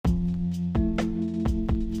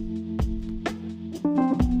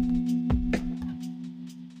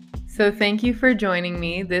So thank you for joining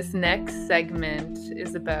me. This next segment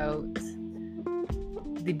is about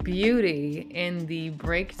the beauty in the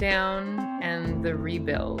breakdown and the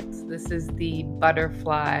rebuild. This is the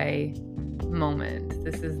butterfly moment.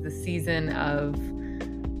 This is the season of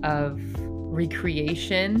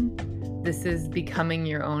recreation. This is becoming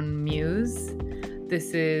your own muse.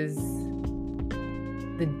 This is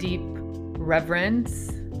the deep reverence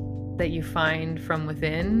that you find from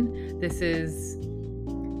within. This is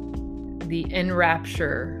the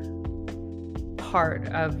Rapture part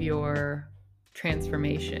of your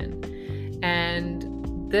transformation.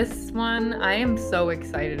 And this one I am so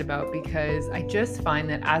excited about because I just find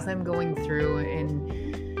that as I'm going through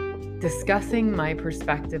and discussing my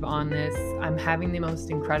perspective on this, I'm having the most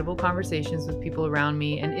incredible conversations with people around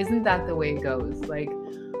me. And isn't that the way it goes? Like,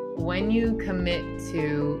 when you commit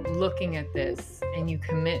to looking at this and you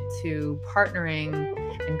commit to partnering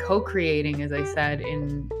and co-creating, as I said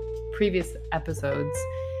in previous episodes,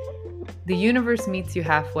 the universe meets you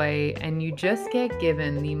halfway and you just get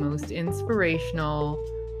given the most inspirational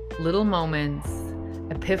little moments,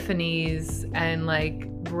 epiphanies, and like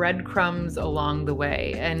breadcrumbs along the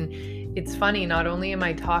way. And it's funny, not only am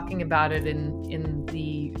I talking about it in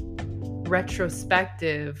the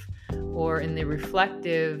retrospective or in the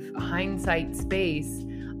reflective hindsight space,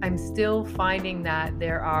 I'm still finding that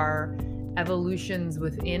there are evolutions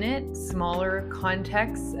within it, smaller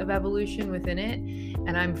contexts of evolution within it,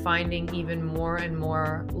 and I'm finding even more and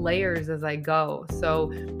more layers as I go.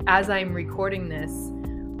 So as I'm recording this,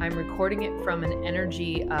 I'm recording it from an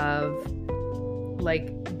energy of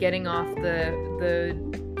like getting off the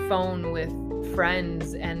phone with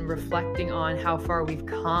friends and reflecting on how far we've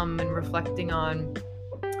come and reflecting on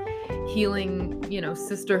healing,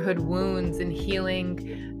 sisterhood wounds and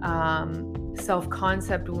healing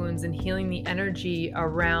self-concept wounds and healing the energy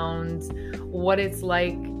around what it's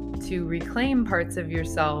like to reclaim parts of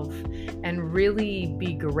yourself and really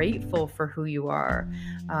be grateful for who you are.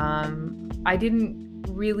 I didn't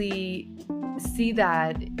really see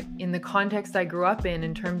that in the context I grew up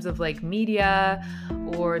in terms of like media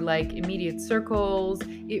or like immediate circles.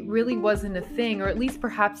 It really wasn't a thing, or at least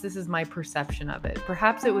perhaps this is my perception of it.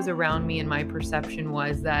 Perhaps it was around me and my perception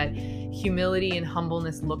was that humility and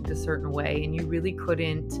humbleness looked a certain way and you really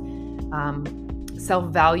couldn't,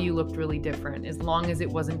 self-value looked really different as long as it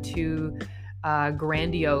wasn't too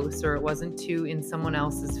grandiose or it wasn't too in someone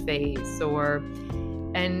else's face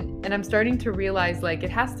and I'm starting to realize like it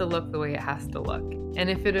has to look the way it has to look. And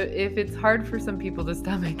if it's hard for some people to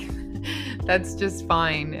stomach, that's just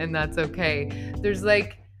fine and that's okay. There's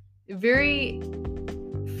like very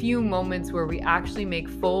few moments where we actually make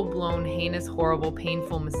full-blown, heinous, horrible,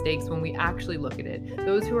 painful mistakes when we actually look at it.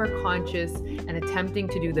 Those who are conscious and attempting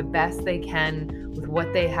to do the best they can with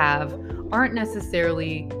what they have aren't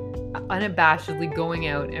necessarily unabashedly going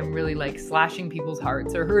out and really like slashing people's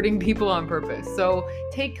hearts or hurting people on purpose. So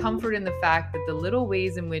take comfort in the fact that the little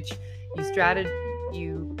ways in which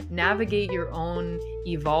you navigate your own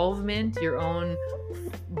evolvement, your own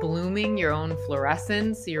blooming, your own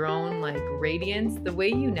fluorescence, your own like radiance, the way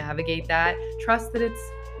you navigate that, trust that it's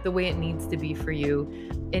the way it needs to be for you.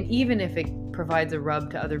 And even if it provides a rub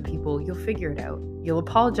to other people, you'll figure it out. You'll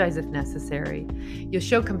apologize if necessary. You'll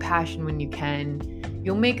show compassion when you can.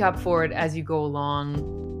 You'll make up for it as you go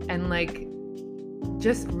along and like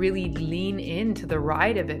just really lean into the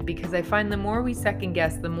ride of it, because I find the more we second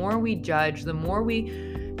guess, the more we judge, the more we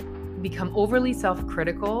become overly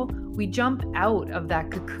self-critical, we jump out of that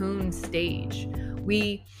cocoon stage.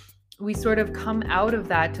 We sort of come out of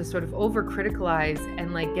that to sort of over-criticalize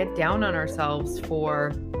and like get down on ourselves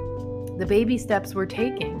for the baby steps we're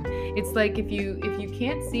taking. It's like if you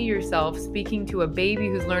can't see yourself speaking to a baby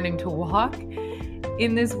who's learning to walk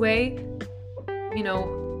in this way,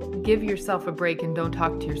 give yourself a break and don't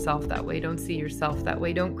talk to yourself that way. Don't see yourself that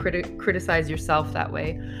way. Don't criticize yourself that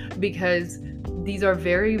way, because these are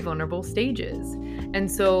very vulnerable stages. And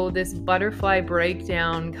so this butterfly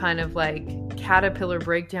breakdown, kind of like caterpillar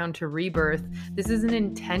breakdown to rebirth, this is an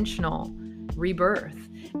intentional rebirth.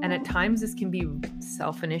 And at times this can be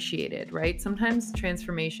self-initiated, right? Sometimes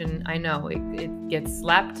transformation, I know it gets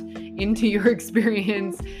slapped into your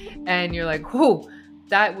experience and you're like, whoa,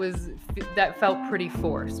 that felt pretty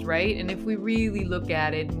forced, right? And if we really look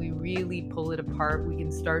at it and we really pull it apart, we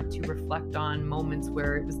can start to reflect on moments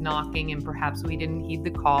where it was knocking and perhaps we didn't heed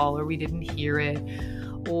the call or we didn't hear it,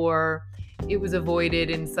 or it was avoided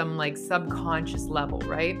in some like subconscious level,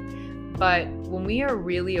 right? But when we are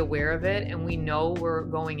really aware of it and we know we're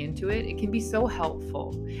going into it, it can be so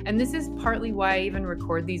helpful. And this is partly why I even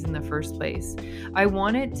record these in the first place. I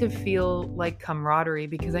want it to feel like camaraderie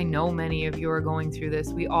because I know many of you are going through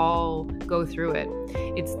this. We all go through it.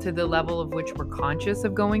 It's to the level of which we're conscious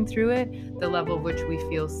of going through it, the level of which we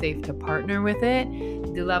feel safe to partner with it,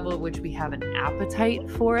 the level at which we have an appetite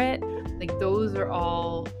for it. Like those are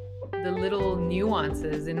all the little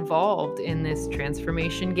nuances involved in this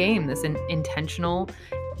transformation game, this intentional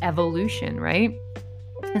evolution, right?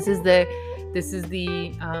 This is the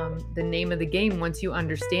name of the game. Once you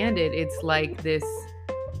understand it, it's like this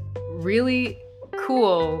really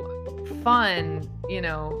cool, fun,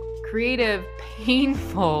 creative,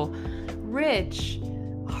 painful, rich,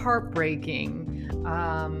 heartbreaking,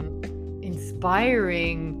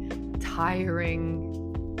 inspiring, tiring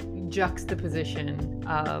juxtaposition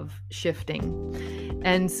of shifting.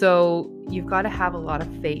 And so you've got to have a lot of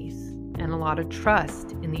faith and a lot of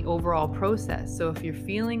trust in the overall process. So if you're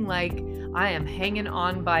feeling like I am hanging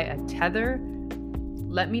on by a tether,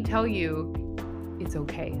 let me tell you, it's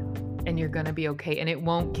okay. And you're going to be okay. And it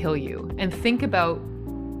won't kill you. And think about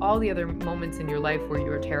all the other moments in your life where you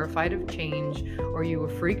were terrified of change or you were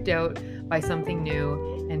freaked out by something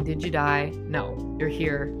new. And did you die? No, you're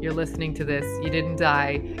here. You're listening to this. You didn't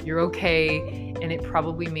die. You're okay. And it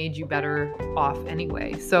probably made you better off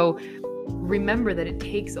anyway. So remember that it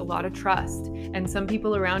takes a lot of trust. And some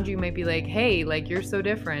people around you might be like, hey, like you're so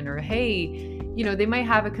different, or hey, they might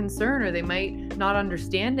have a concern or they might not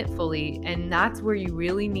understand it fully. And that's where you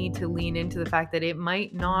really need to lean into the fact that it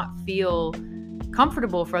might not feel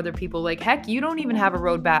comfortable for other people. Like, heck, you don't even have a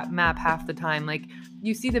road map half the time. Like,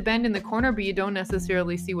 you see the bend in the corner, but you don't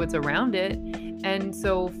necessarily see what's around it. And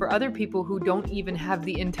so for other people who don't even have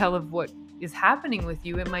the intel of what is happening with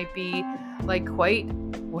you, it might be like quite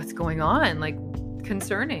what's going on, like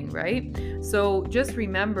concerning, right? So just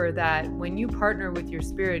remember that when you partner with your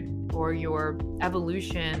spirit or your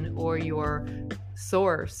evolution or your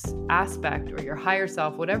source aspect or your higher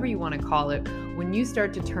self, whatever you want to call it, when you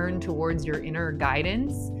start to turn towards your inner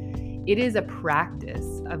guidance, it is a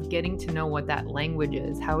practice of getting to know what that language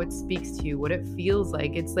is, how it speaks to you, what it feels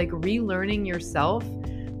like. It's like relearning yourself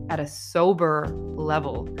at a sober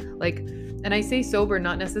level. Like, and I say sober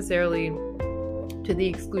not necessarily to the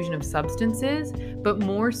exclusion of substances, but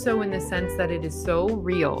more so in the sense that it is so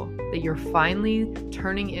real that you're finally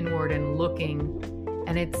turning inward and looking,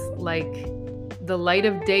 and it's like the light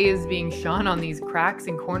of day is being shone on these cracks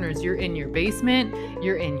and corners. You're in your basement,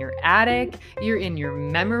 you're in your attic, you're in your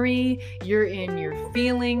memory, you're in your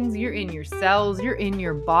feelings, you're in your cells, you're in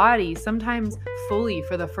your body, sometimes fully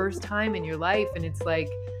for the first time in your life. And it's like,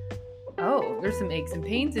 oh, there's some aches and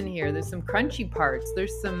pains in here. There's some crunchy parts.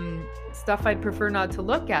 There's some stuff I'd prefer not to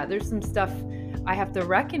look at. There's some stuff I have to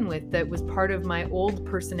reckon with that was part of my old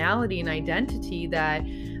personality and identity that,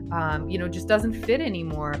 just doesn't fit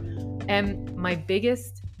anymore. And my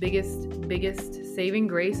biggest saving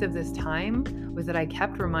grace of this time was that I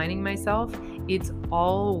kept reminding myself it's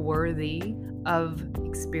all worthy of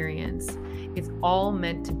experience. It's all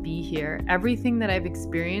meant to be here. Everything that I've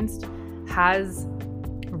experienced has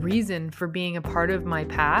reason for being a part of my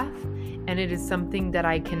path, and it is something that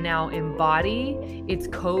I can now embody. It's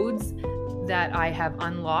codes that I have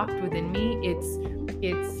unlocked within me.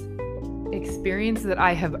 It's experience that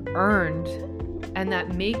I have earned and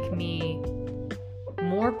that make me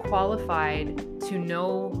more qualified to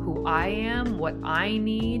know who I am, what I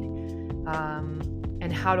need,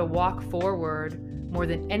 and how to walk forward more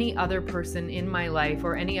than any other person in my life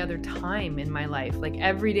or any other time in my life. Like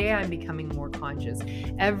every day I'm becoming more conscious.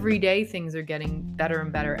 Every day things are getting better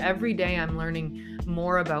and better. Every day I'm learning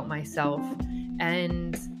more about myself.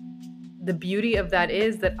 And the beauty of that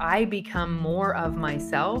is that I become more of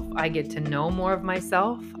myself. I get to know more of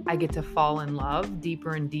myself. I get to fall in love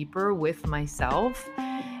deeper and deeper with myself.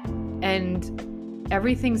 And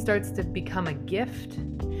everything starts to become a gift.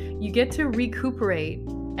 You get to recuperate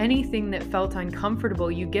anything that felt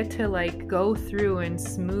uncomfortable. You get to go through and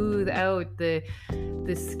smooth out the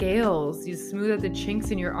scales. You smooth out the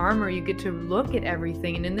chinks in your armor. You get to look at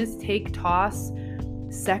everything. And in this take toss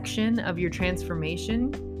section of your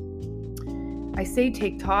transformation, I say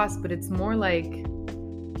take toss, but it's more like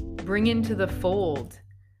bring into the fold,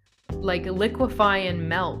 like liquefy and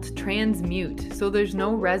melt, transmute. So there's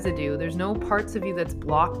no residue. There's no parts of you that's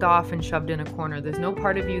blocked off and shoved in a corner. There's no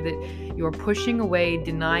part of you that you're pushing away,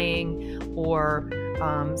 denying, or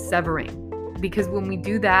severing. Because when we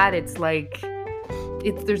do that, it's like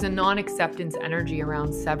there's a non-acceptance energy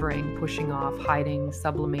around severing, pushing off, hiding,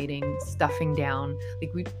 sublimating, stuffing down.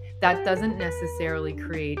 That doesn't necessarily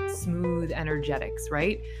create smooth energetics,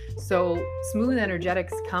 right? So smooth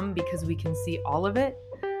energetics come because we can see all of it.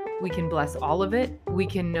 We can bless all of it. We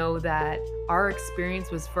can know that our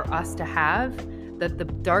experience was for us to have, that the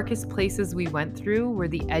darkest places we went through were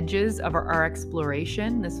the edges of our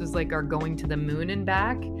exploration. This was like our going to the moon and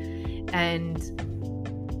back. And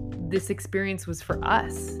this experience was for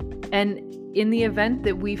us. And in the event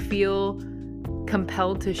that we feel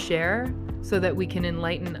compelled to share so that we can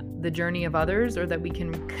enlighten the journey of others, or that we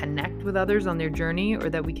can connect with others on their journey, or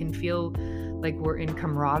that we can feel like we're in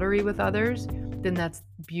camaraderie with others, then that's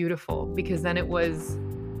beautiful, because then it was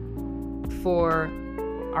for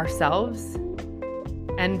ourselves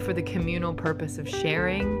and for the communal purpose of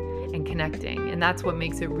sharing and connecting. And that's what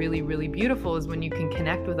makes it really, really beautiful, is when you can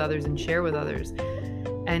connect with others and share with others.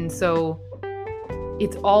 And so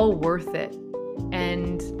it's all worth it.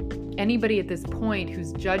 And anybody at this point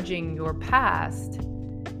who's judging your past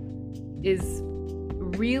is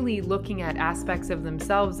really looking at aspects of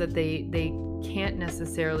themselves that they can't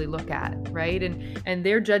necessarily look at, right? And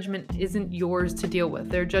their judgment isn't yours to deal with.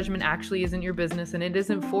 Their judgment actually isn't your business, and it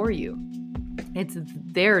isn't for you. It's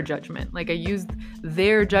their judgment. Like, I used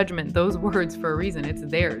their judgment, those words, for a reason. It's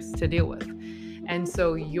theirs to deal with. And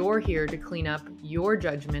so you're here to clean up your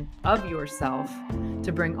judgment of yourself,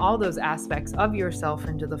 to bring all those aspects of yourself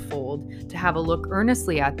into the fold, to have a look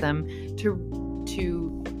earnestly at them,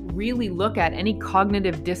 to really look at any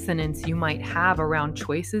cognitive dissonance you might have around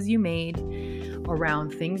choices you made,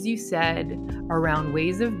 around things you said, around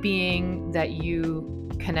ways of being that you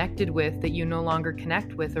connected with that you no longer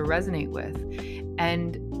connect with or resonate with,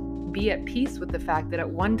 and be at peace with the fact that at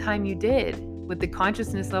one time you did, with the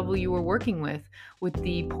consciousness level you were working with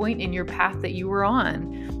the point in your path that you were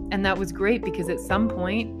on. And that was great, because at some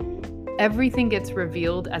point everything gets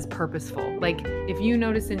revealed as purposeful. Like, if you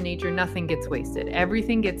notice in nature, nothing gets wasted.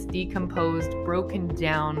 Everything gets decomposed, broken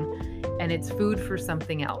down, and it's food for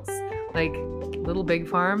something else. Like Little Big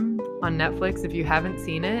Farm on Netflix, if you haven't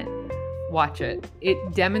seen it, watch it. It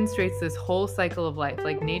demonstrates this whole cycle of life.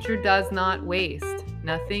 Like, nature does not waste.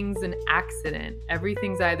 Nothing's an accident.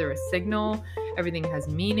 Everything's either a signal, everything has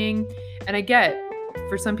meaning. And I get,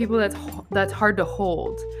 for some people that's hard to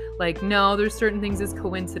hold. Like, no, there's certain things as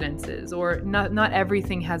coincidences, or not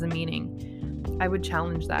everything has a meaning. I would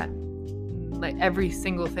challenge that. Like, every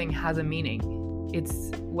single thing has a meaning.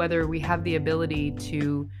 It's whether we have the ability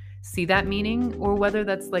to see that meaning, or whether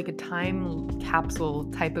that's like a time capsule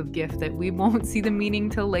type of gift that we won't see the meaning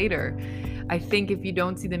till later. I think if you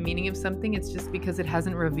don't see the meaning of something, it's just because it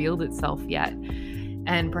hasn't revealed itself yet.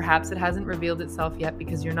 And perhaps it hasn't revealed itself yet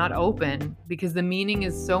because you're not open, because the meaning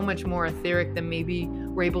is so much more etheric than maybe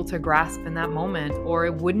we're able to grasp in that moment, or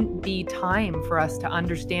it wouldn't be time for us to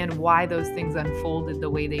understand why those things unfolded the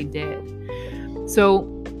way they did. So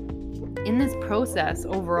in this process,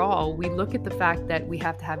 overall, we look at the fact that we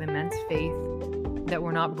have to have immense faith, that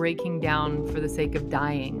we're not breaking down for the sake of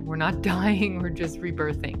dying. We're not dying, we're just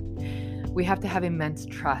rebirthing. We have to have immense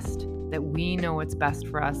trust that we know what's best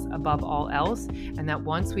for us above all else, and that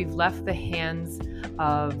once we've left the hands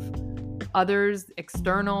of others,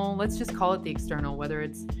 external, let's just call it the external, whether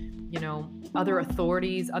it's, other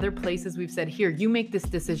authorities, other places, we've said, here, you make this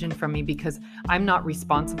decision from me because I'm not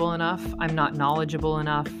responsible enough, I'm not knowledgeable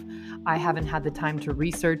enough, I haven't had the time to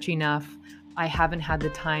research enough, I haven't had the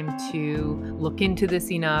time to look into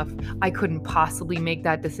this enough, I couldn't possibly make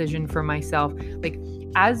that decision for myself. Like,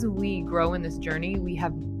 as we grow in this journey, we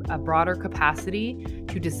have a broader capacity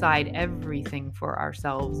to decide everything for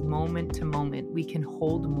ourselves, moment to moment. We can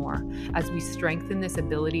hold more. As we strengthen this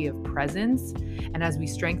ability of presence, and as we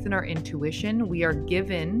strengthen our intuition, we are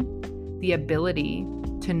given the ability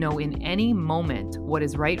to know in any moment what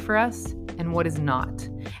is right for us and what is not.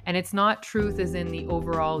 And it's not truth as in the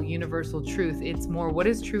overall universal truth. It's more, what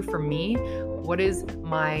is true for me? What is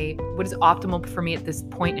optimal for me at this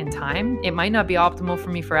point in time? It might not be optimal for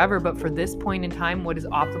me forever, but for this point in time, what is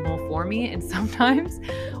optimal for me? And sometimes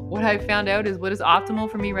what I've found out is what is optimal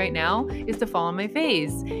for me right now is to fall on my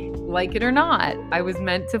face. Like it or not, I was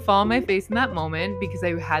meant to fall on my face in that moment because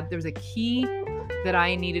there was a key that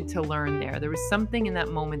I needed to learn there. There was something in that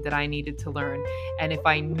moment that I needed to learn. And if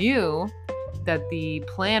I knew that the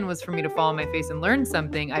plan was for me to fall on my face and learn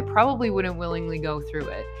something, I probably wouldn't willingly go through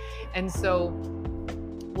it. And so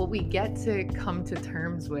what we get to come to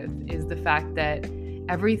terms with is the fact that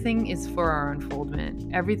everything is for our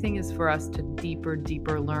unfoldment. Everything is for us to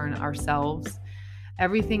deeper learn ourselves.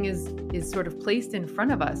 Everything is sort of placed in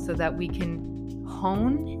front of us so that we can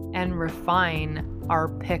hone and refine our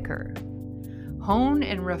picker. hone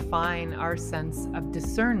and refine our sense of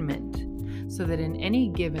discernment so that in any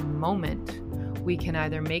given moment, we can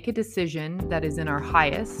either make a decision that is in our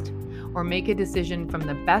highest or make a decision from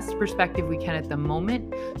the best perspective we can at the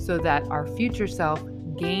moment so that our future self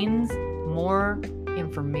gains more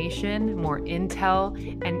information, more intel,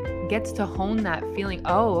 and gets to hone that feeling.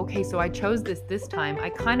 Oh, okay, so I chose this time. I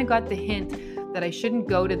kind of got the hint that I shouldn't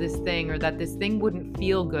go to this thing or that this thing wouldn't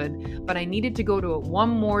feel good, but I needed to go to it one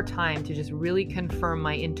more time to just really confirm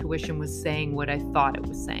my intuition was saying what I thought it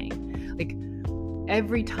was saying. Like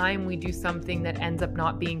every time we do something that ends up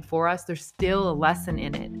not being for us, there's still a lesson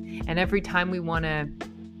in it. And every time we want to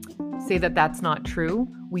say that that's not true,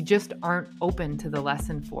 we just aren't open to the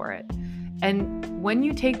lesson for it. And when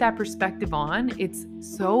you take that perspective on, it's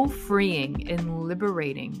so freeing and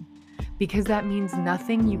liberating because that means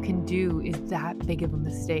nothing you can do is that big of a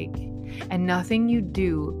mistake and nothing you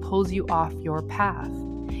do pulls you off your path.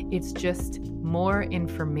 It's just more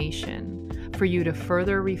information for you to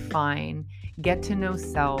further refine, get to know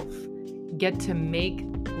self, get to make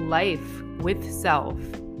life with self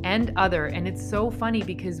and other. And it's so funny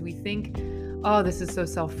because we think, oh, this is so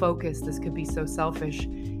self-focused, this could be so selfish.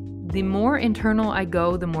 The more internal I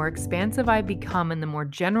go, the more expansive I become, and the more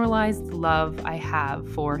generalized love I have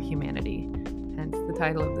for humanity. Hence the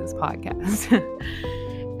title of this podcast.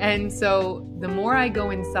 And so the more I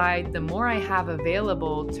go inside, the more I have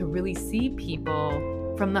available to really see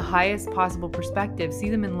people from the highest possible perspective, see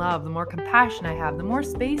them in love, the more compassion I have, the more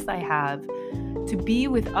space I have to be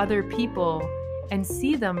with other people and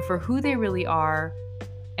see them for who they really are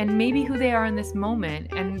and maybe who they are in this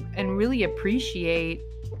moment and really appreciate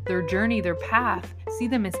their journey, their path, see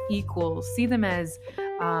them as equals, see them as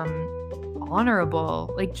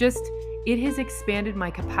honorable. Like just, it has expanded my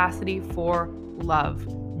capacity for love,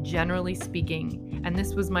 generally speaking. And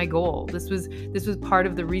this was my goal. This was part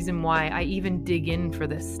of the reason why I even dig in for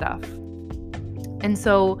this stuff. And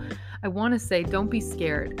so I want to say, don't be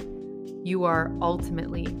scared. You are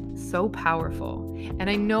ultimately so powerful. And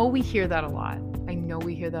I know we hear that a lot.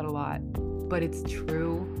 But it's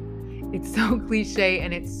true. It's so cliche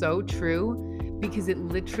and it's so true because it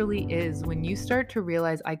literally is. When you start to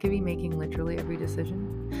realize I could be making literally every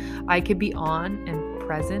decision, I could be on and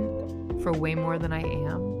present for way more than I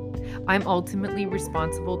am. I'm ultimately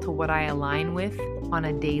responsible to what I align with on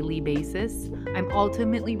a daily basis. I'm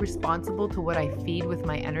ultimately responsible to what I feed with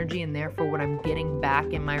my energy and therefore what I'm getting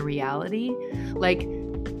back in my reality.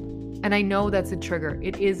 And I know that's a trigger.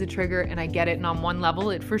 It is a trigger and I get it. And on one level,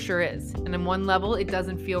 it for sure is. And on one level, it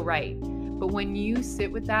doesn't feel right. But when you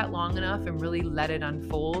sit with that long enough and really let it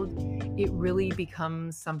unfold, it really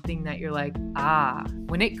becomes something that you're like,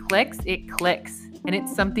 when it clicks. And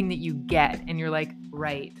it's something that you get and you're like,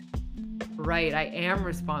 right, I am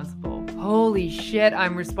responsible. Holy shit,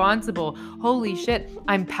 I'm responsible. Holy shit,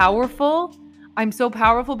 I'm powerful. I'm so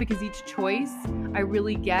powerful because each choice I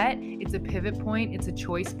really get, it's a pivot point, it's a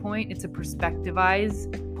choice point, it's a perspectivize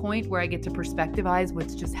point where I get to perspectivize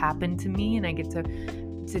what's just happened to me and I get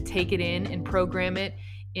to take it in and program it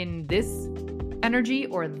in this energy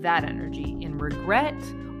or that energy, in regret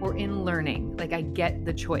or in learning. Like I get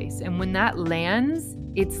the choice. And when that lands,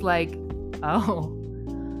 it's like, oh,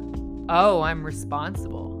 I'm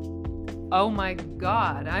responsible. Oh my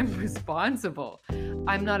God, I'm responsible.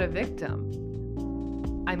 I'm not a victim.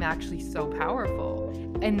 I'm actually so powerful.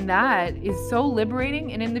 And that is so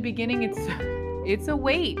liberating. And in the beginning, it's a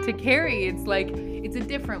weight to carry. It's like, it's a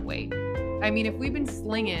different weight. I mean, if we've been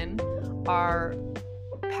slinging our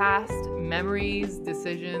past memories,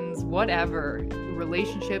 decisions, whatever,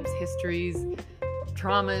 relationships, histories,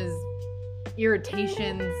 traumas,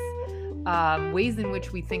 irritations, ways in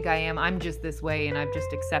which we think I'm just this way and I've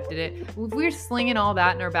just accepted it. If we're slinging all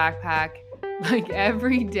that in our backpack, like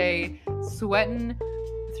every day, sweating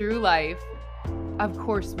through life, of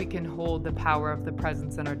course we can hold the power of the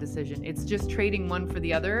presence in our decision. It's just trading one for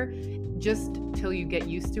the other just till you get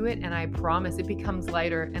used to it. And I promise it becomes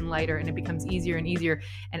lighter and lighter and it becomes easier and easier.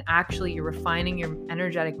 And actually you're refining your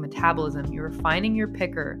energetic metabolism. You're refining your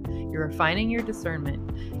picker. You're refining your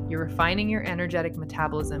discernment. You're refining your energetic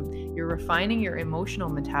metabolism. You're refining your emotional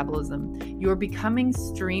metabolism. You're becoming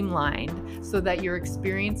streamlined so that your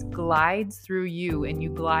experience glides through you and you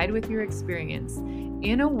glide with your experience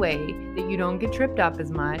in a way that you don't get tripped up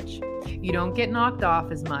as much. You don't get knocked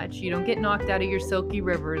off as much. You don't get knocked out of your silky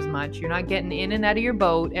river as much. You're not getting in and out of your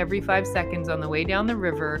boat every 5 seconds on the way down the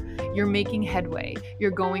river. You're making headway. You're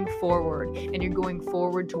going forward and you're going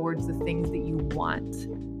forward towards the things that you want.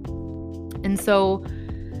 And so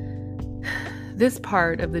this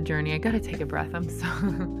part of the journey, I got to take a breath. I'm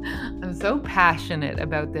so passionate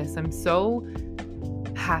about this. I'm so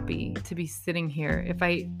happy to be sitting here.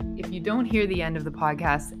 If you don't hear the end of the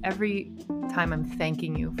podcast, every time I'm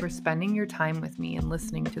thanking you for spending your time with me and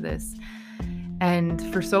listening to this. And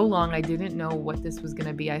for so long, I didn't know what this was going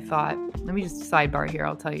to be. I thought, let me just sidebar here.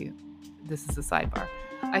 I'll tell you, this is a sidebar.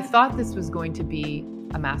 I thought this was going to be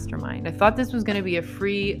a mastermind. I thought this was going to be a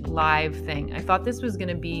free live thing. I thought this was going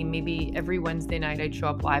to be maybe every Wednesday night I'd show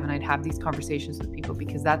up live and I'd have these conversations with people,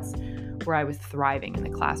 because that's where I was thriving in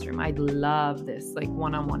the classroom. I'd love this, like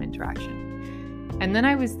one-on-one interaction. And then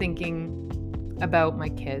I was thinking about my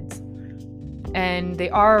kids, and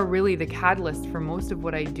they are really the catalyst for most of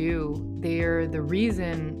what I do. They're the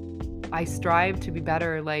reason I strive to be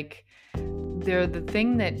better. Like, they're the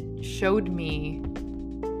thing that showed me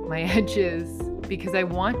my edges, because I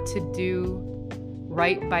want to do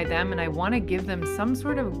right by them, and I want to give them some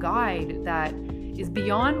sort of guide that is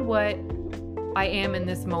beyond what I am in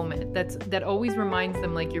this moment. That always reminds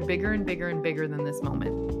them, like, you're bigger and bigger and bigger than this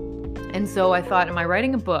moment. And so I thought, am I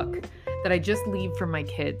writing a book that I just leave for my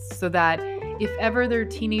kids, so that if ever they're a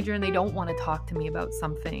teenager and they don't want to talk to me about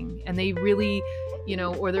something, and they really,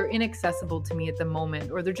 or they're inaccessible to me at the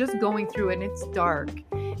moment, or they're just going through it and it's dark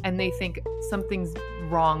and they think something's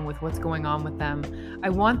wrong with what's going on with them, I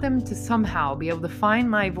want them to somehow be able to find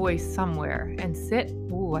my voice somewhere and sit.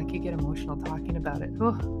 Ooh, I could get emotional talking about it.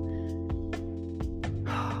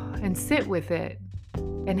 And sit with it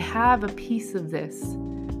and have a piece of this,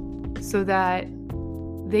 so that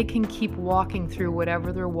they can keep walking through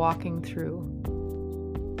whatever they're walking through,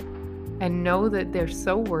 and know that they're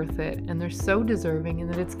so worth it and they're so deserving, and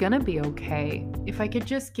that it's gonna be okay. If I could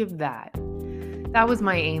just give that was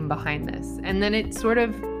my aim behind this. And then it sort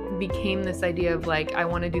of became this idea of, like, I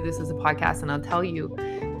want to do this as a podcast. And I'll tell you,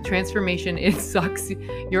 transformation, it sucks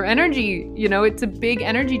your energy. It's a big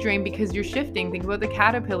energy drain, because you're shifting. Think about the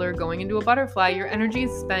caterpillar going into a butterfly. Your energy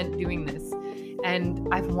is spent doing this. And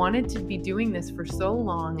I've wanted to be doing this for so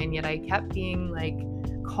long, and yet I kept being like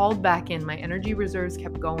called back in. My energy reserves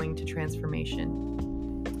kept going to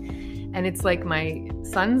transformation. And it's like my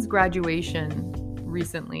son's graduation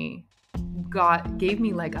recently gave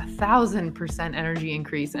me like 1,000% energy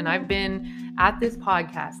increase. And I've been at this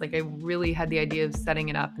podcast, like, I really had the idea of setting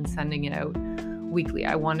it up and sending it out weekly.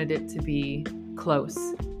 I wanted it to be close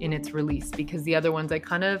in its release, because the other ones I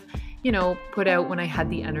kind of, put out when I had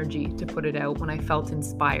the energy to put it out, when I felt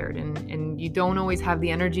inspired. And you don't always have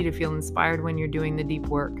the energy to feel inspired when you're doing the deep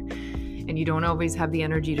work. And you don't always have the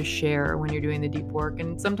energy to share when you're doing the deep work.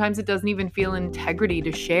 And sometimes it doesn't even feel integrity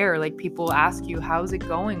to share. Like, people ask you, how's it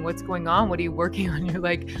going? What's going on? What are you working on? You're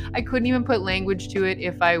like, I couldn't even put language to it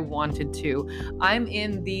if I wanted to. I'm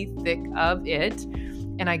in the thick of it,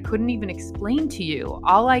 and I couldn't even explain to you.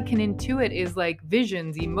 All I can intuit is like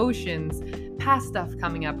visions, emotions, past stuff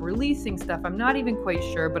coming up, releasing stuff. I'm not even quite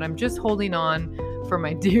sure, but I'm just holding on for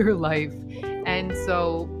my dear life. And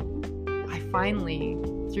so I finally,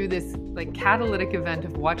 through this like catalytic event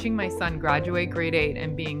of watching my son graduate grade 8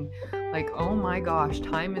 and being like, oh my gosh,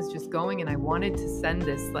 time is just going. And I wanted to send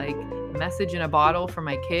this like message in a bottle for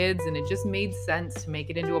my kids. And it just made sense to make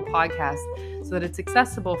it into a podcast, so that it's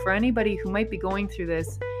accessible for anybody who might be going through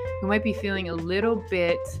this, who might be feeling a little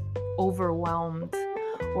bit overwhelmed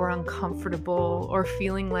or uncomfortable, or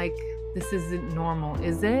feeling like this isn't normal.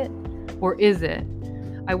 Is it? Or is it?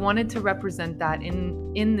 I wanted to represent that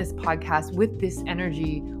in this podcast with this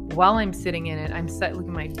energy while I'm sitting in it. I'm set. Look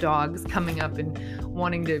at my dogs coming up and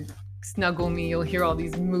wanting to snuggle me. You'll hear all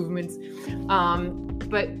these movements.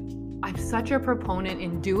 But I'm such a proponent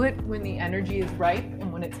in do it when the energy is ripe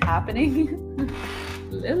and when it's happening.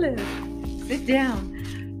 Lilith, sit down.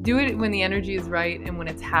 Do it when the energy is right and when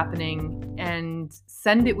it's happening, and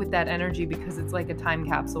send it with that energy, because it's like a time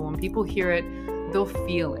capsule. When people hear it, they'll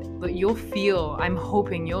feel it. But you'll feel, I'm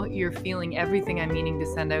hoping you're feeling everything I'm meaning to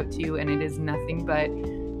send out to you, and it is nothing but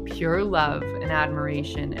pure love and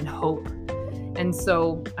admiration and hope. And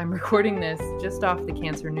so I'm recording this just off the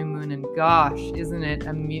Cancer new moon, and gosh, isn't it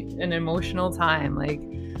an emotional time? Like,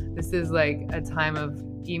 this is like a time of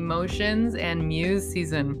emotions and muse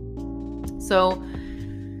season. So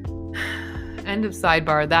end of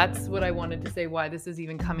sidebar. That's what I wanted to say, why this is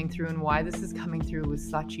even coming through, and why this is coming through with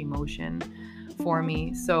such emotion for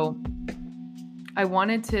me. So I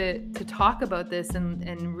wanted to talk about this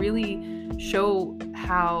and really show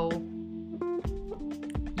how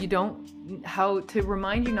to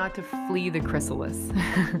remind you not to flee the chrysalis.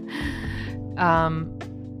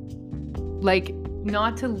 Like,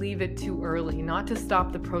 not to leave it too early, not to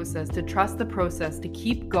stop the process, to trust the process, to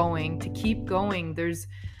keep going. There's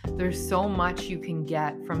so much you can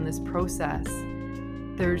get from this process.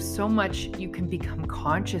 There's so much you can become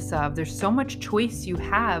conscious of. There's so much choice you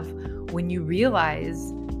have when you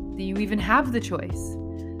realize that you even have the choice,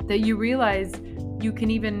 that you realize you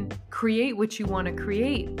can even create what you want to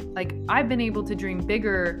create. Like, I've been able to dream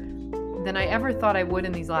bigger than I ever thought I would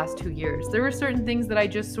in these last 2 years. There were certain things that I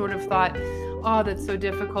just sort of thought, oh, that's so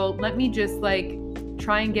difficult. Let me just like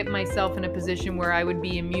try and get myself in a position where I would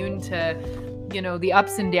be immune to, the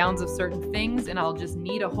ups and downs of certain things, and I'll just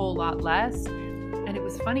need a whole lot less. And it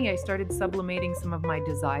was funny, I started sublimating some of my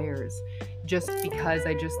desires just because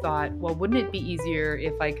I just thought, well, wouldn't it be easier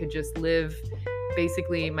if I could just live,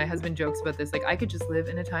 basically, my husband jokes about this, like, I could just live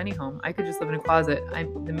in a tiny home. I could just live in a closet.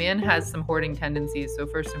 The man has some hoarding tendencies, so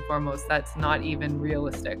first and foremost, that's not even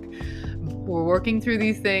realistic. We're working through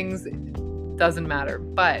these things, doesn't matter.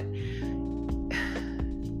 But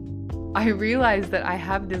I realized that I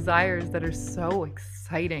have desires that are so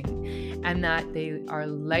exciting and that they are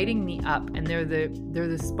lighting me up, and they're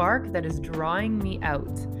the spark that is drawing me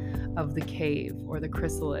out of the cave or the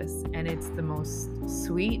chrysalis. And it's the most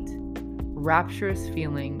sweet, rapturous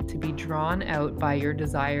feeling to be drawn out by your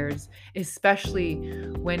desires, especially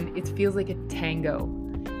when it feels like a tango.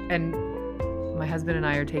 And my husband and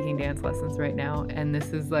I are taking dance lessons right now, and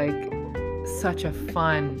this is like such a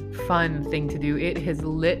fun thing to do. It has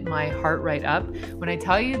lit my heart right up. When I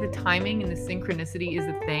tell you the timing and the synchronicity is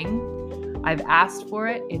a thing, I've asked for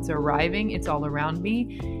it, it's arriving, it's all around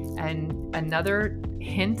me. And another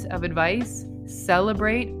hint of advice: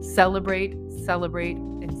 celebrate, and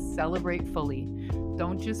celebrate fully.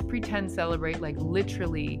 Don't just pretend celebrate, like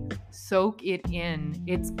literally soak it in.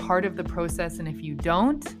 It's part of the process, and if you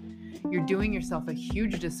don't, you're doing yourself a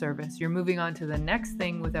huge disservice. You're moving on to the next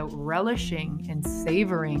thing without relishing and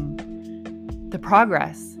savoring the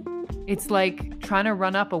progress. It's like trying to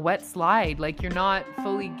run up a wet slide. Like, you're not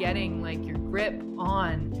fully getting like your grip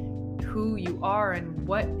on who you are and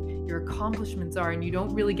what your accomplishments are, and you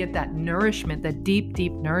don't really get that nourishment, that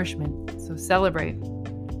deep nourishment. So celebrate.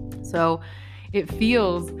 So it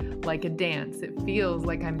feels like a dance. It feels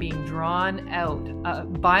like I'm being drawn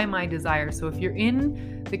out by my desire. So if you're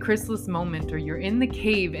in the chrysalis moment, or you're in the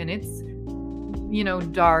cave and it's,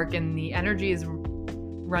 dark and the energy is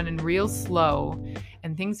running real slow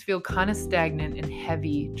and things feel kind of stagnant and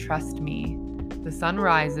heavy, trust me, the sun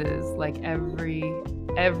rises like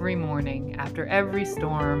every morning after every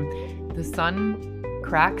storm. The sun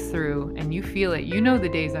cracks through and you feel it. You know the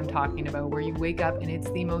days I'm talking about, where you wake up and it's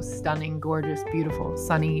the most stunning, gorgeous, beautiful,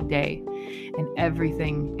 sunny day, and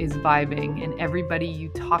everything is vibing, and everybody you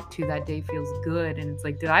talk to that day feels good. And it's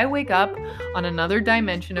like, did I wake up on another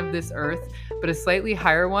dimension of this earth, but a slightly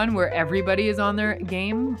higher one, where everybody is on their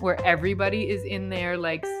game, where everybody is in their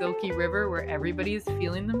like silky river, where everybody is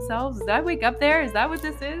feeling themselves? Did I wake up there? Is that what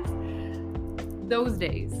this is? Those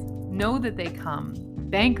days, know that they come.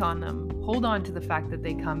 Bank on them. Hold on to the fact that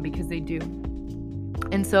they come, because they do.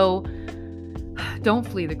 And so don't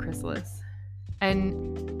flee the chrysalis,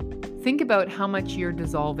 and think about how much you're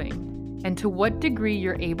dissolving, and to what degree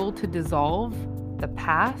you're able to dissolve the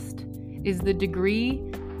past is the degree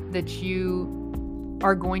that you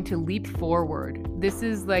are going to leap forward. This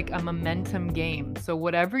is like a momentum game. So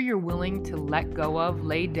whatever you're willing to let go of,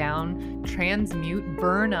 lay down, transmute,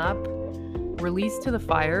 burn up, release to the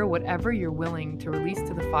fire, whatever you're willing to release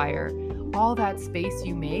to the fire, all that space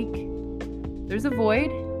you make, there's a void,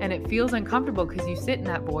 and it feels uncomfortable because you sit in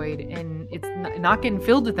that void and it's not getting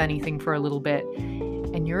filled with anything for a little bit.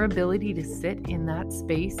 And your ability to sit in that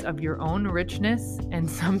space of your own richness, and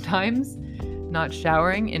sometimes not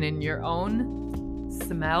showering, and in your own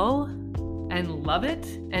smell, and love it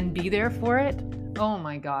and be there for it. Oh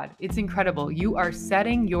my God, it's incredible. You are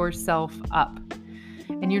setting yourself up.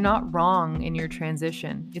 And you're not wrong in your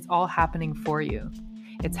transition. It's all happening for you.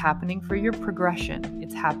 It's happening for your progression.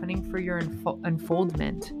 It's happening for your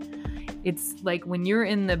unfoldment. It's like when you're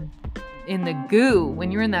in the goo,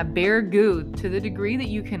 when you're in that bare goo, to the degree that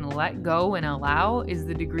you can let go and allow is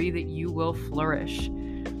the degree that you will flourish.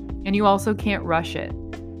 And you also can't rush it.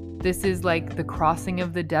 This is like the crossing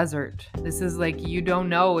of the desert. This is like, you don't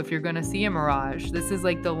know if you're going to see a mirage. This is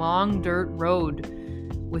like the long dirt road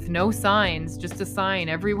with no signs, just a sign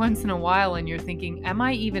every once in a while, and you're thinking, am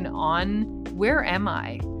I even on? Where am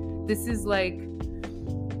I? This is like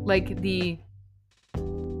the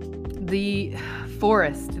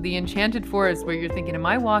forest, the enchanted forest, where you're thinking, am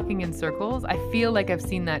I walking in circles? I feel like I've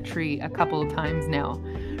seen that tree a couple of times now,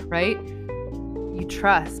 right? You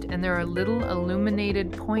trust, and there are little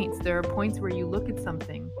illuminated points. There are points where you look at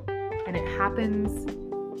something and it happens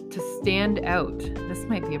to stand out. This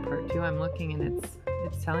might be a part 2. I'm looking and it's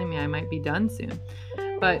telling me I might be done soon.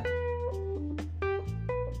 But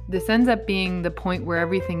this ends up being the point where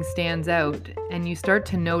everything stands out and you start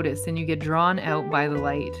to notice and you get drawn out by the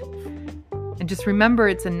light. And just remember,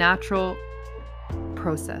 it's a natural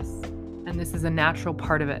process, and this is a natural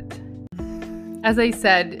part of it. As I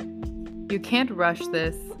said, you can't rush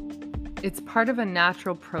this. It's part of a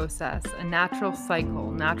natural process, a natural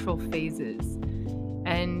cycle, natural phases.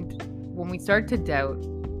 And when we start to doubt,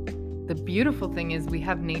 the beautiful thing is we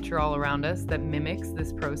have nature all around us that mimics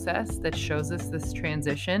this process, that shows us this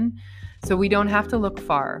transition. So we don't have to look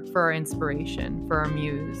far for our inspiration, for our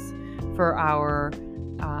muse, for our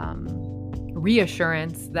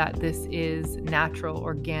reassurance that this is natural,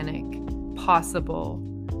 organic, possible,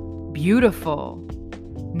 beautiful,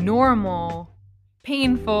 normal,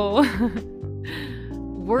 painful,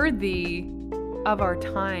 worthy of our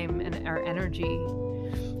time and our energy.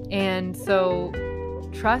 And so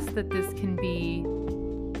trust that this can be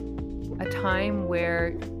a time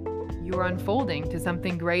where you are unfolding to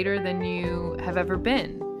something greater than you have ever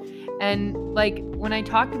been. And like when I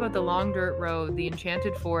talked about the long dirt road, the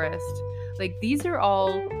enchanted forest, like these are all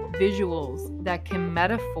visuals that can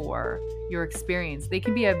metaphor your experience. They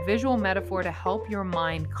can be a visual metaphor to help your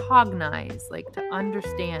mind cognize, like to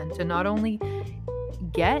understand, to not only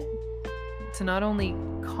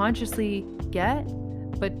consciously get,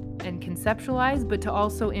 but and conceptualize, but to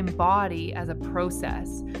also embody as a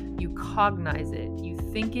process. You cognize it, you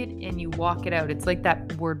think it, and you walk it out. It's like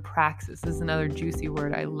that word praxis. This is another juicy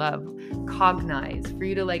word I love. Cognize, for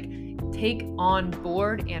you to like take on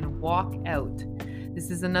board and walk out.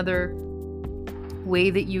 This is another way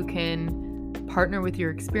that you can partner with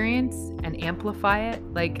your experience and amplify it.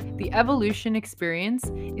 Like the evolution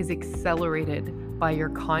experience is accelerated by your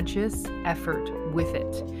conscious effort with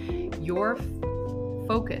it. Your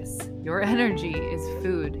focus, your energy is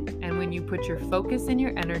food. And when you put your focus and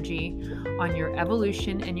your energy on your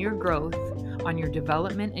evolution and your growth, on your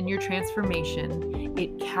development and your transformation,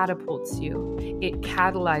 it catapults you, it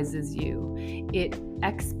catalyzes you, it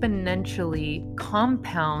exponentially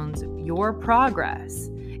compounds your progress.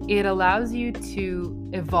 It allows you to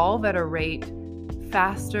evolve at a rate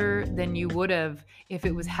faster than you would have if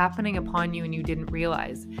it was happening upon you and you didn't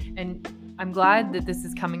realize. And I'm glad that this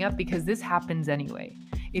is coming up because this happens anyway.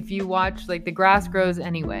 If you watch, like the grass grows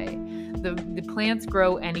anyway, the plants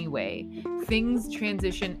grow anyway, things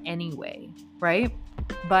transition anyway, right?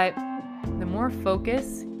 But the more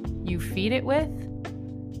focus you feed it with,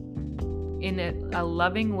 in a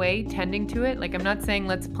loving way, tending to it. Like I'm not saying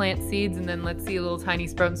let's plant seeds and then let's see a little tiny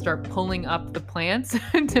sprout and start pulling up the plants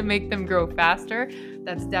to make them grow faster.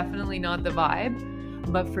 That's definitely not the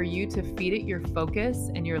vibe. But for you to feed it your focus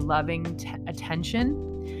and your loving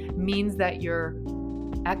attention means that you're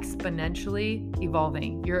exponentially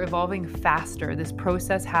evolving. You're evolving faster. This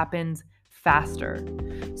process happens faster.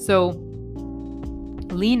 So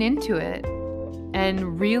lean into it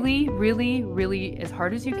and really, really, really, as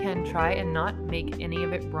hard as you can, try and not make any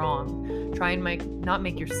of it wrong. Try and not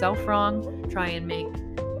make yourself wrong. Try and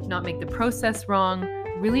not make the process wrong.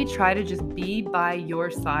 Really try to just be by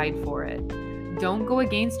your side for it. Don't go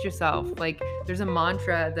against yourself. Like there's a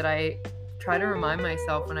mantra that I try to remind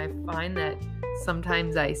myself when I find that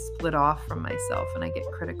sometimes I split off from myself and I get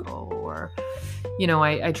critical, or,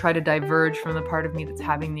 I try to diverge from the part of me that's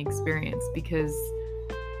having the experience, because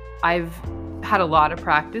I've had a lot of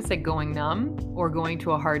practice at going numb or going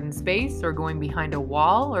to a hardened space or going behind a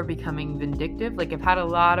wall or becoming vindictive. Like I've had a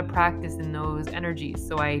lot of practice in those energies.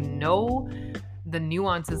 So I know the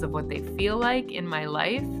nuances of what they feel like in my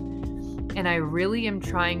life. And I really am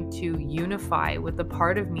trying to unify with the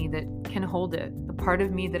part of me that can hold it, the part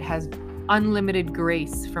of me that has unlimited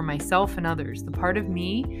grace for myself and others, the part of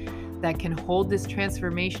me that can hold this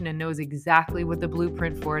transformation and knows exactly what the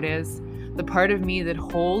blueprint for it is, the part of me that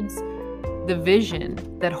holds the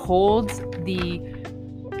vision, that holds the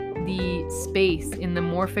space in the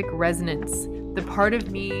morphic resonance, the part of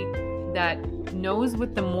me that knows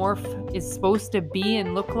what the morph is supposed to be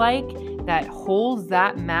and look like, that holds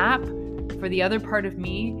that map for the other part of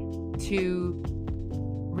me to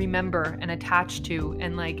remember and attach to.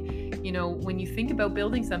 And when you think about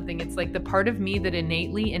building something, it's like the part of me that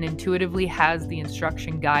innately and intuitively has the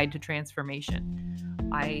instruction guide to transformation.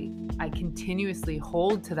 I continuously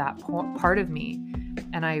hold to that part of me,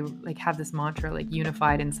 and I have this mantra,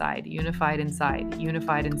 unified inside, unified inside,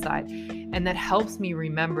 unified inside. And that helps me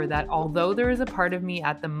remember that although there is a part of me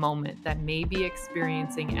at the moment that may be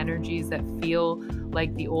experiencing energies that feel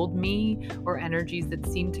like the old me, or energies that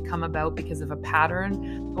seem to come about because of a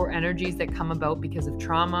pattern, or energies that come about because of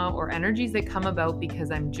trauma, or energies that come about because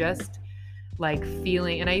I'm just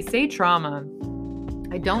feeling, and I say trauma,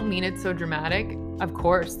 I don't mean it so dramatic. Of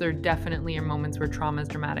course, there definitely are moments where trauma is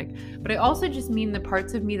dramatic, but I also just mean the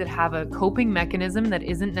parts of me that have a coping mechanism that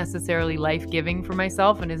isn't necessarily life-giving for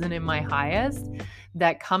myself and isn't in my highest,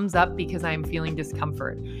 that comes up because I'm feeling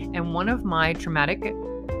discomfort. And one of my traumatic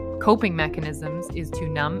coping mechanisms is to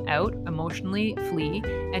numb out, emotionally flee,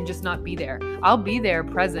 and just not be there. I'll be there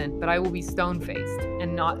present, but I will be stone-faced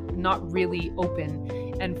and not really open.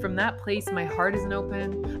 And from that place, my heart isn't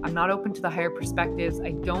open. I'm not open to the higher perspectives.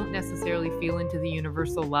 I don't necessarily feel into the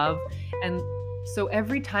universal love. And so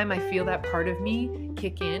every time I feel that part of me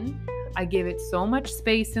kick in, I give it so much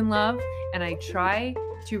space and love, and I try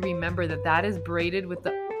to remember that that is braided with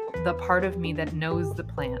the part of me that knows the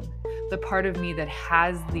plan, the part of me that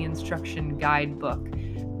has the instruction guidebook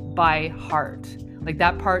by heart. Like,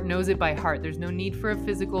 that part knows it by heart. There's no need for a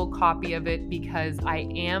physical copy of it, because I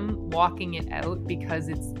am walking it out, because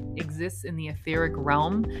it exists in the etheric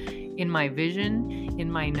realm, in my vision,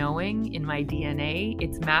 in my knowing, in my DNA.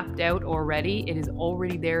 It's mapped out already. It is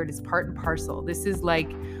already there. It is part and parcel. This is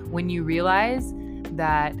like when you realize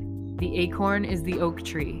that the acorn is the oak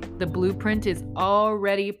tree. The blueprint is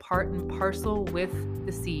already part and parcel with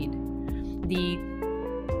the seed.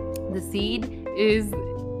 The seed is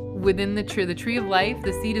within the tree of life.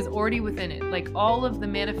 The seed is already within it. Like, all of the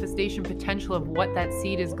manifestation potential of what that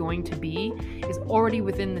seed is going to be is already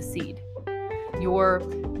within the seed. Your,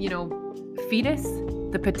 fetus,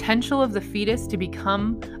 the potential of the fetus to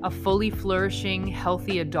become a fully flourishing,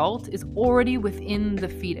 healthy adult is already within the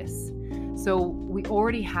fetus. So we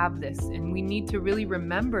already have this, and we need to really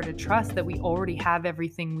remember to trust that we already have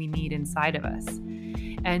everything we need inside of us.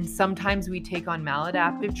 And sometimes we take on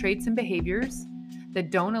maladaptive traits and behaviors that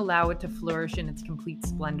don't allow it to flourish in its complete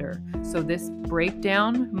splendor. So this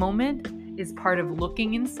breakdown moment is part of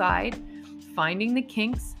looking inside, finding the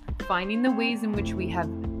kinks, finding the ways in which we have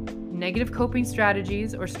negative coping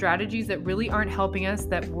strategies, or strategies that really aren't helping us,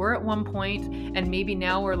 that were at one point and maybe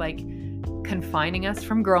now we're like confining us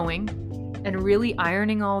from growing, and really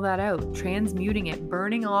ironing all that out, transmuting it,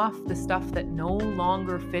 burning off the stuff that no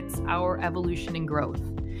longer fits our evolution and growth.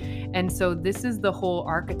 And so this is the whole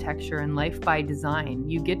architecture in life by design.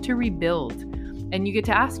 You get to rebuild, and you get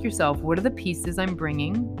to ask yourself, what are the pieces I'm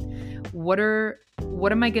bringing? What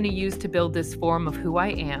am I going to use to build this form of who I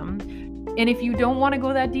am? And if you don't want to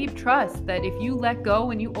go that deep, trust that if you let go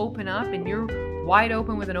and you open up and you're wide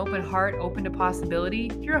open with an open heart, open to possibility,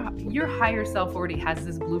 your higher self already has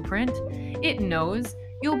this blueprint. It knows.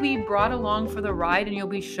 You'll be brought along for the ride, and you'll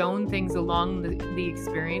be shown things along the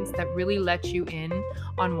experience that really let you in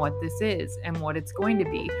on what this is and what it's going to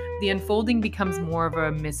be. The unfolding becomes more of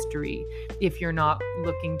a mystery if you're not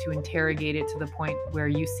looking to interrogate it to the point where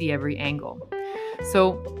you see every angle.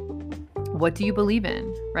 So what do you believe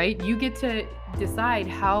in, right? You get to decide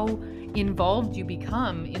how involved you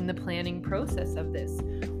become in the planning process of this.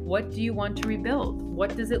 What do you want to rebuild?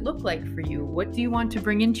 What does it look like for you? What do you want to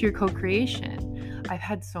bring into your co-creation? I've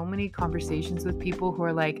had so many conversations with people who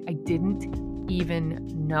are like, I didn't even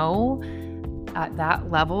know at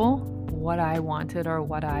that level what I wanted or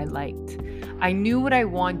what I liked. I knew what I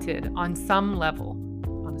wanted on some level,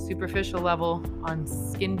 on a superficial level, on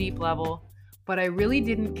skin deep level, but I really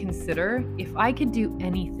didn't consider if I could do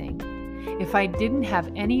anything, if I didn't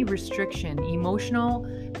have any restriction, emotional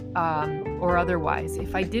or otherwise,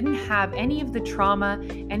 if I didn't have any of the trauma,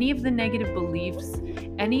 any of the negative beliefs,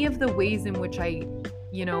 any of the ways in which I,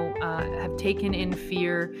 have taken in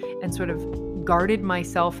fear and sort of guarded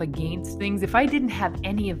myself against things, if I didn't have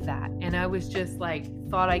any of that, and I was just like,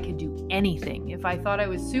 thought I could do anything, if I thought I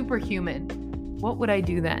was superhuman, what would I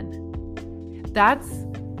do then? That's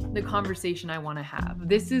the conversation I want to have.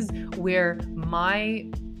 This is where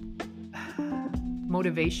my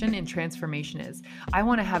motivation and transformation is. I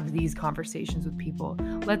want to have these conversations with people.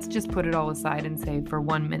 Let's just put it all aside and say, for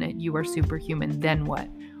 1 minute, you are superhuman. Then what?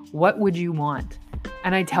 What would you want?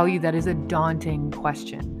 And I tell you, that is a daunting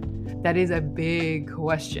question. That is a big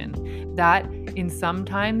question that in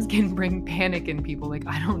sometimes can bring panic in people. Like,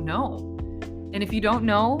 I don't know. And if you don't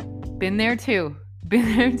know, been there too.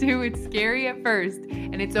 It's scary at first,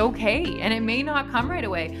 and it's okay. And it may not come right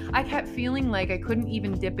away. I kept feeling like I couldn't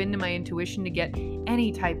even dip into my intuition to get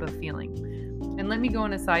any type of feeling. And let me go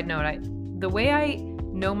on a side note. The way I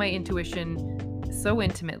know my intuition so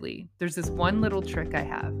intimately, there's this one little trick I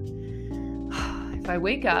have. If I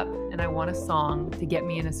wake up and I want a song to get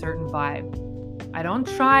me in a certain vibe, I don't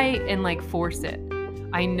try and force it.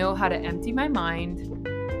 I know how to empty my mind,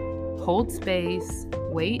 hold space,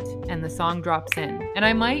 wait, and the song drops in. And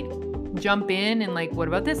I might jump in and like, what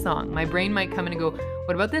about this song? My brain might come in and go,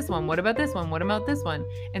 what about this one? What about this one? What about this one?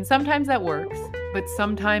 And sometimes that works, but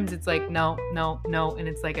sometimes it's like, no. And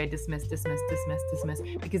it's like, I dismiss,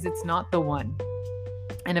 because it's not the one.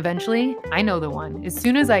 And eventually I know the one. As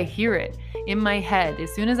soon as I hear it in my head,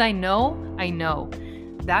 as soon as I know.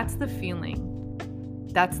 That's the feeling.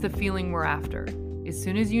 That's the feeling we're after. As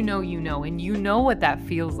soon as you know, and you know what that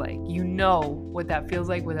feels like. You know what that feels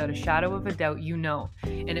like without a shadow of a doubt,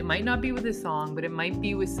 And it might not be with a song, but it might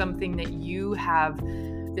be with something that you have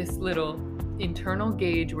this little internal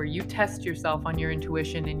gauge where you test yourself on your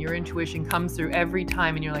intuition, and your intuition comes through every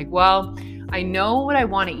time, and you're like, well, I know what I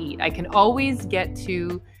want to eat. I can always get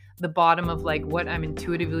to the bottom of like what I'm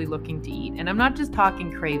intuitively looking to eat. And I'm not just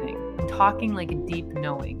talking craving. I'm talking like a deep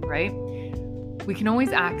knowing, right? We can always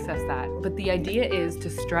access that, but the idea is to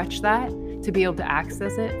stretch that to be able to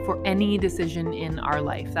access it for any decision in our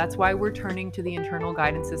life. That's why we're turning to the internal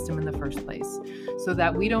guidance system in the first place, so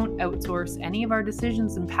that we don't outsource any of our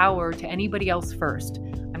decisions and power to anybody else first.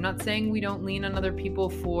 I'm not saying we don't lean on other people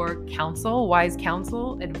for counsel, wise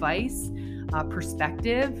counsel, advice,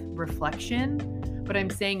 perspective, reflection. But I'm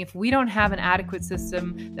saying if we don't have an adequate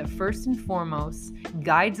system that first and foremost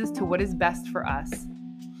guides us to what is best for us,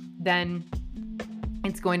 then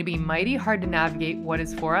it's going to be mighty hard to navigate what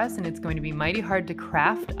is for us, and it's going to be mighty hard to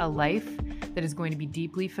craft a life that is going to be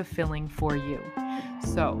deeply fulfilling for you.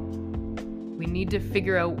 So we need to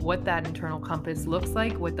figure out what that internal compass looks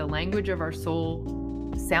like, what the language of our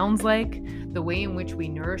soul sounds like, the way in which we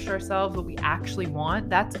nourish ourselves, what we actually want.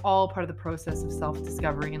 That's all part of the process of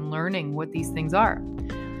self-discovery and learning what these things are.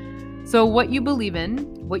 So what you believe in,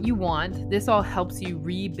 what you want, this all helps you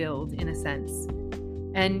rebuild in a sense.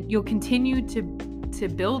 And you'll continue to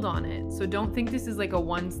build on it. So don't think this is like a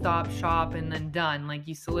one-stop shop and then done. Like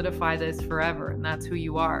you solidify this forever and that's who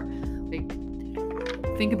you are. Like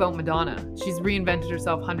think about Madonna. She's reinvented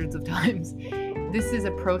herself hundreds of times. This is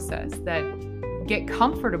a process that get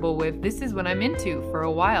comfortable with. This is what I'm into for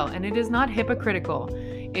a while. And it is not hypocritical.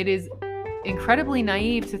 It is incredibly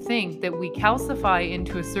naive to think that we calcify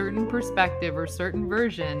into a certain perspective or certain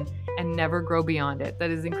version and never grow beyond it. That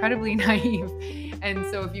is incredibly naive. And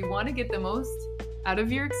so if you want to get the most out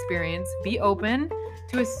of your experience, be open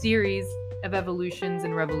to a series of evolutions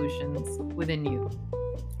and revolutions within you.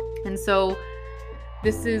 And so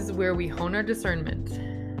this is where we hone our discernment.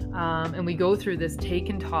 And we go through this take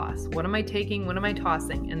and toss. What am I taking? What am I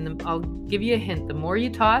tossing? And I'll give you a hint. The more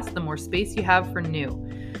you toss, the more space you have for new.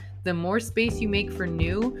 The more space you make for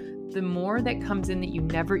new, the more that comes in that you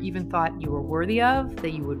never even thought you were worthy of,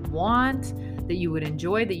 that you would want, that you would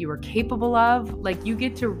enjoy, that you were capable of. Like you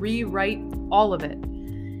get to rewrite all of it.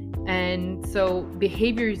 And so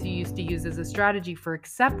behaviors you used to use as a strategy for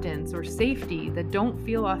acceptance or safety that don't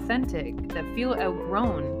feel authentic, that feel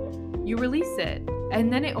outgrown, you release it.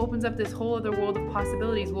 And then it opens up this whole other world of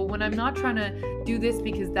possibilities. Well, when I'm not trying to do this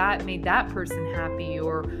because that made that person happy,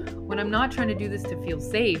 or when I'm not trying to do this to feel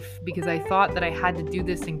safe because I thought that I had to do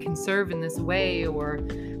this and conserve in this way, or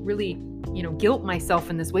really, guilt myself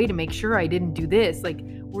in this way to make sure I didn't do this. Like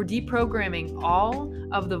we're deprogramming all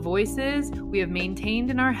of the voices we have maintained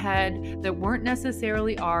in our head that weren't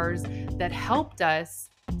necessarily ours, that helped us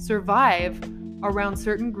survive around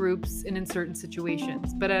certain groups and in certain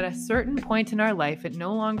situations. But at a certain point in our life, it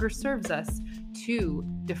no longer serves us to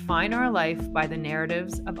define our life by the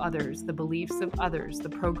narratives of others, the beliefs of others, the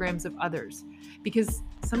programs of others. Because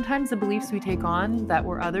sometimes the beliefs we take on that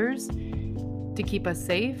were others to keep us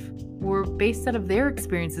safe were based out of their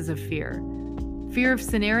experiences of fear. Fear of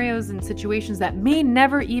scenarios and situations that may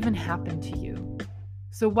never even happen to you.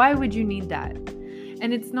 So why would you need that?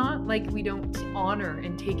 And it's not like we don't honor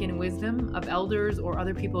and take in wisdom of elders or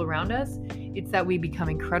other people around us. It's that we become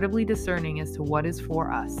incredibly discerning as to what is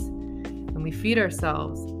for us. When we feed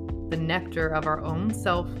ourselves the nectar of our own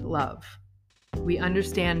self-love, we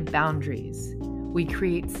understand boundaries. We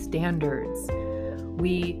create standards.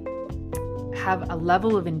 We have a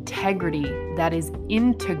level of integrity that is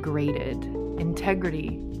integrated.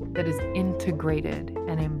 Integrity that is integrated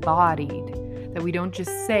and embodied, that we don't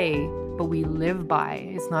just say, but we live by.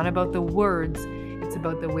 It's not about the words, it's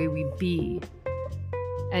about the way we be.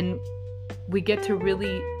 And we get to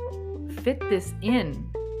really fit this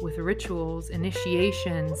in with rituals,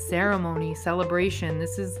 initiation, ceremony, celebration.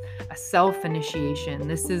 This is a self-initiation.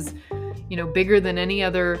 This is, bigger than any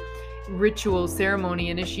other ritual, ceremony,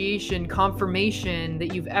 initiation, confirmation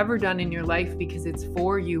that you've ever done in your life, because it's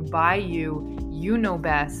for you, by you, you know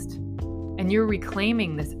best, and you're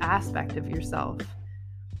reclaiming this aspect of yourself.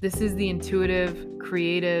 This is the intuitive,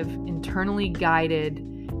 creative, internally guided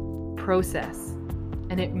process,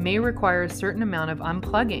 and it may require a certain amount of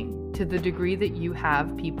unplugging. to the degree that you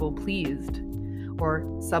have people pleased or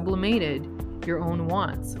sublimated your own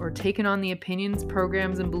wants or taken on the opinions,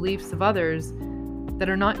 programs, and beliefs of others that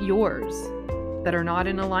are not yours, that are not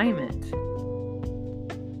in alignment.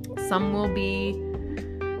 Some will be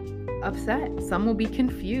upset, some will be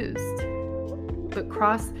confused.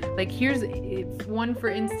 But here's one, for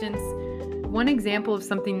instance, one example of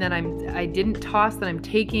something that I didn't toss, that I'm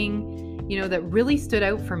taking, that really stood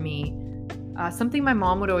out for me. Something my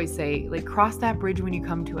mom would always say, like, cross that bridge when you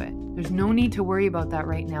come to it. There's no need to worry about that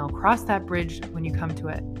right now. Cross that bridge when you come to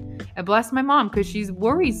it. And bless my mom, because she's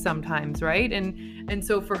worried sometimes, right? And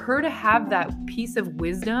so for her to have that piece of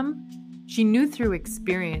wisdom, she knew through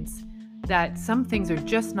experience that some things are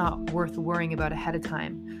just not worth worrying about ahead of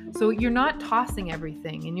time. So you're not tossing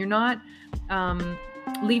everything, and you're not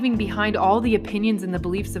leaving behind all the opinions and the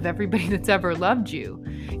beliefs of everybody that's ever loved you.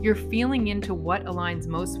 You're feeling into what aligns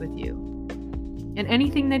most with you. And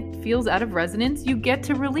anything that feels out of resonance, you get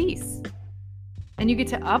to release. And you get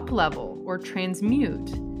to up-level or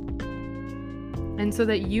transmute. And so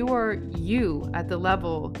that you are you at the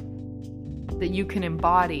level that you can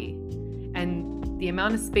embody. And the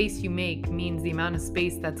amount of space you make means the amount of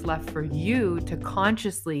space that's left for you to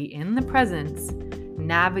consciously, in the presence,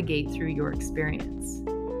 navigate through your experience.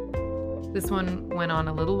 This one went on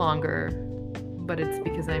a little longer, but it's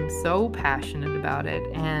because I'm so passionate about it.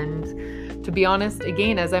 And to be honest,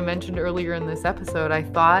 again, as I mentioned earlier in this episode, I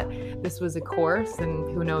thought this was a course,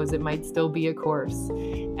 and who knows, it might still be a course.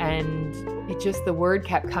 And the word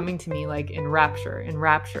kept coming to me like in rapture,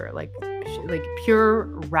 like pure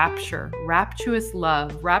rapture, rapturous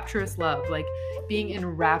love, like being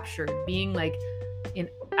enraptured, being like in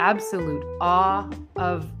absolute awe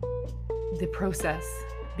of the process,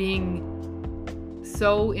 being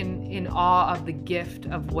so in awe of the gift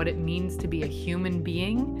of what it means to be a human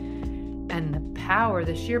being, and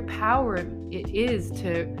the sheer power it is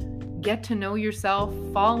to get to know yourself,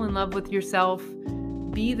 fall in love with yourself,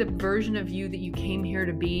 be the version of you that you came here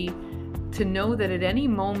to be, to know that at any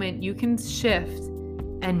moment you can shift,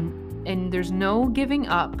 and there's no giving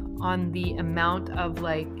up on the amount of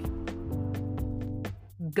like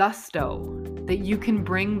gusto that you can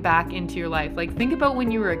bring back into your life. Like, think about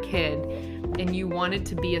when you were a kid and you wanted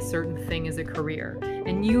to be a certain thing as a career,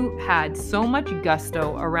 and you had so much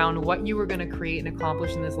gusto around what you were going to create and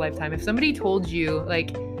accomplish in this lifetime. If somebody told you,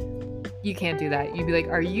 like, you can't do that, you'd be like,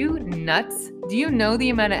 are you nuts? Do you know the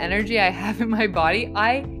amount of energy I have in my body?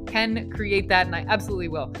 I can create that, and I absolutely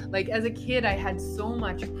will. Like, as a kid, I had so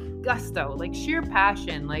much gusto, like sheer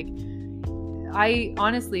passion. Like, I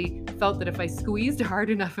honestly felt that if I squeezed hard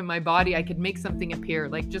enough in my body, I could make something appear.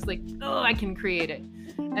 Like, just like, oh, I can create it.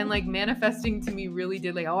 And like, manifesting to me really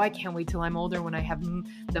did like, oh, I can't wait till I'm older, when I have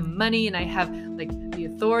the money and I have like the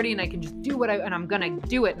authority, and I can just do and I'm gonna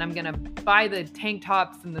do it, and I'm gonna buy the tank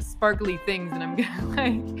tops and the sparkly things, and I'm gonna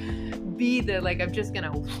like be I'm just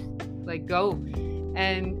gonna like go.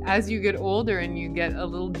 And as you get older and you get a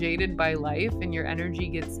little jaded by life, and your energy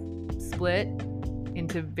gets split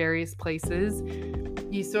into various places,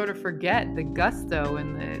 you sort of forget the gusto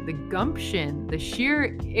and the gumption, the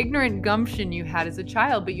sheer ignorant gumption you had as a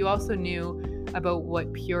child, but you also knew about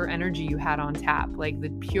what pure energy you had on tap, like the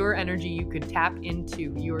pure energy you could tap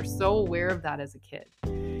into. You were so aware of that as a kid,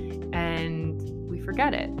 and we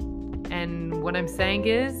forget it. And what I'm saying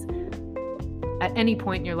is, at any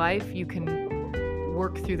point in your life, you can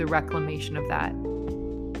work through the reclamation of that.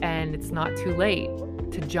 And it's not too late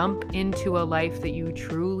to jump into a life that you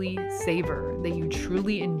truly savor, that you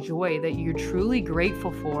truly enjoy, that you're truly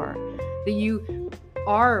grateful for, that you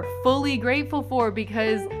are fully grateful for,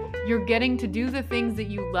 because you're getting to do the things that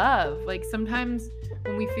you love. Like, sometimes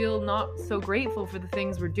when we feel not so grateful for the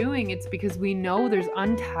things we're doing, it's because we know there's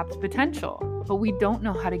untapped potential, but we don't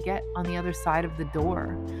know how to get on the other side of the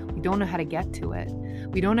door. We don't know how to get to it.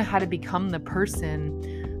 We don't know how to become the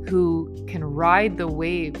person who can ride the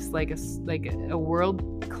waves like a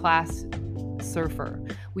world-class surfer.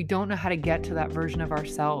 We don't know how to get to that version of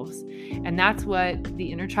ourselves. And that's what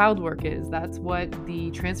the inner child work is. That's what the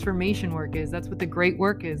transformation work is. That's what the great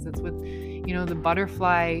work is. That's what, the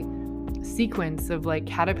butterfly sequence of like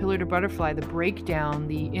caterpillar to butterfly, the breakdown,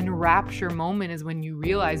 the enrapture moment is when you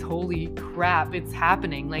realize, holy crap, it's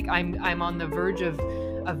happening. Like, I'm on the verge of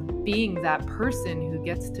being that person who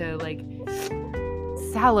gets to like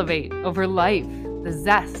salivate over life, the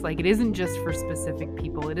zest. Like, it isn't just for specific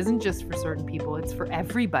people. It isn't just for certain people. It's for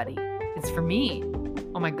everybody. It's for me.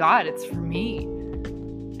 Oh my God, it's for me.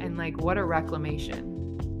 And like, what a reclamation.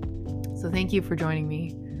 So thank you for joining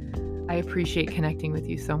me. I appreciate connecting with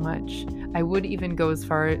you so much. I would even go as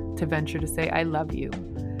far to venture to say I love you,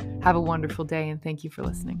 Have a wonderful day, and thank you for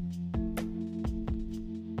listening.